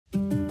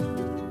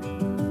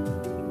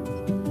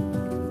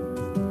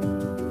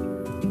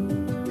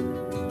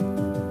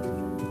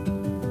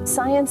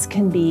Science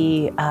can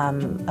be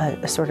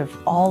a sort of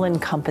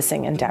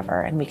all-encompassing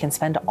endeavor, and we can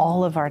spend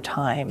all of our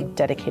time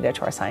dedicated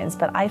to our science,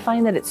 but I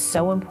find that it's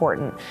so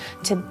important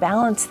to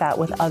balance that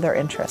with other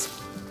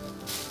interests.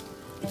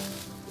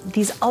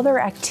 These other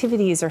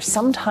activities are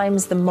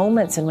sometimes the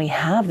moments when we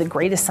have the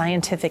greatest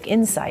scientific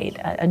insight,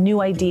 a new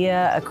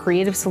idea, a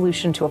creative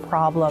solution to a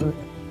problem.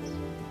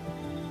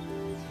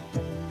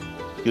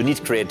 You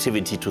need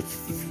creativity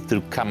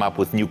to come up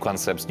with new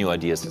concepts, new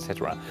ideas,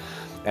 etc.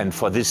 And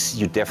for this,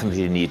 you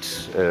definitely need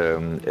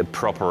a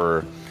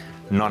proper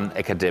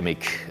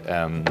non-academic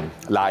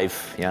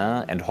life,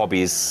 yeah, and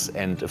hobbies,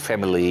 and a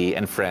family,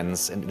 and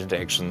friends, and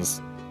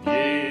interactions.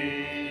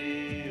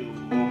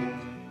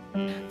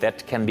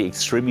 That can be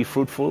extremely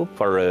fruitful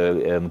for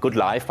a good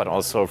life, but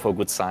also for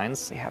good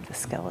science. We have the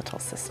skeletal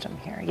system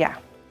here, yeah.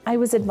 I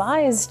was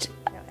advised,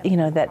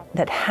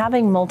 that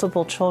having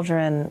multiple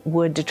children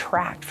would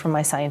detract from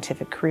my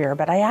scientific career,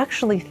 but I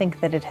actually think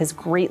that it has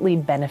greatly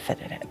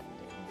benefited it.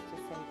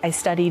 I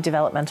study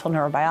developmental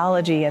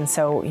neurobiology, and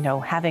so,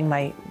 having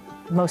my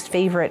most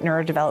favorite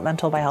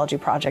neurodevelopmental biology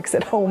projects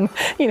at home,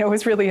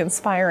 was really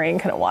inspiring,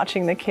 kind of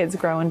watching the kids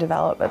grow and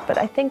develop. But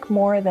I think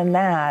more than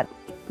that,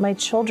 my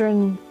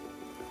children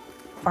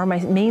are my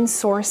main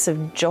source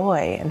of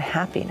joy and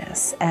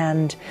happiness,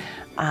 and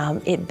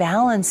it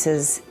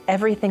balances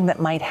everything that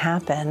might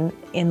happen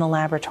in the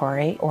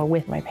laboratory or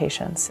with my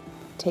patients.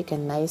 Take a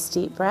nice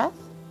deep breath.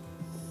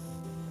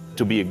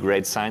 To be a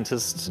great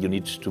scientist, you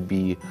need to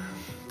be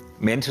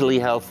mentally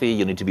healthy,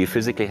 you need to be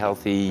physically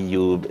healthy,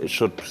 you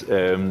should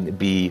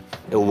be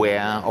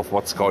aware of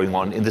what's going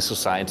on in the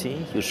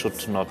society. You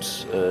should not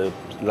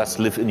just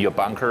live in your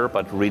bunker,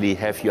 but really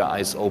have your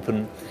eyes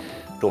open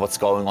to what's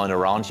going on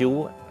around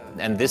you.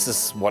 And this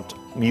is what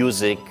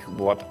music,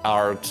 what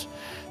art,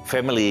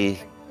 family,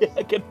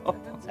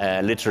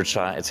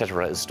 literature,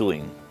 etc. is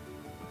doing.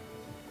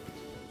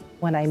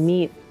 When I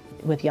meet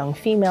with young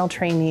female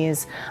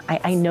trainees,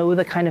 I know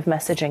the kind of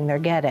messaging they're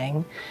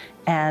getting,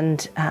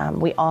 and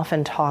we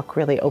often talk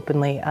really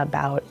openly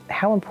about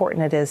how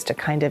important it is to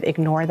kind of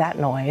ignore that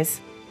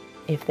noise.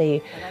 If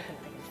they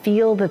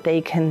feel that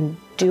they can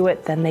do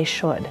it, then they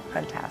should.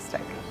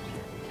 Fantastic.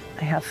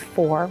 I have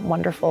 4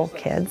 wonderful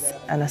kids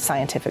and a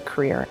scientific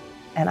career,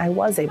 and I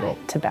was able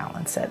to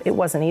balance it. It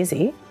wasn't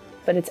easy,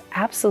 but it's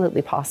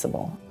absolutely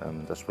possible.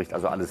 Das spricht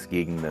also alles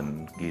gegen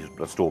ein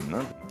Glioblastome,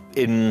 ne?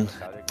 In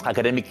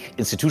academic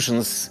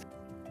institutions,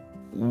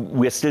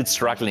 we're still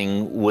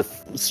struggling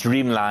with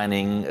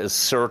streamlining a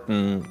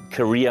certain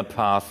career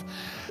path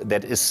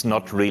that is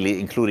not really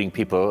including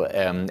people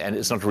and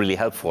it's not really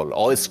helpful.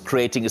 Or it's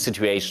creating a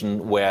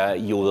situation where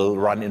you will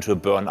run into a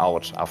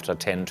burnout after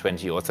 10,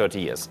 20 or 30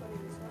 years.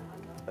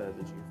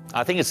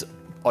 I think it's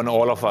on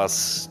all of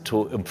us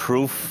to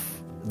improve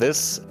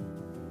this.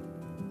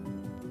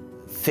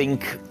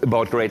 Think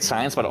about great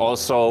science, but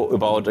also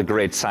about a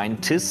great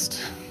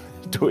scientist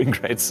doing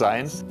great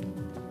science.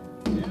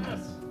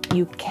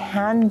 You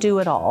can do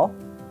it all,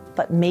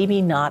 but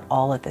maybe not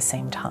all at the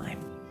same time.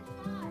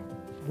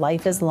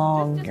 Life is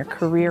long, your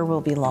career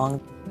will be long.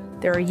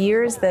 There are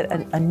years that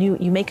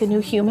you make a new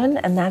human,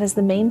 and that is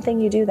the main thing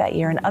you do that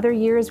year, and other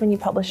years when you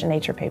publish a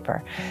Nature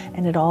paper,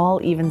 and it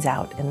all evens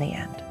out in the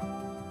end.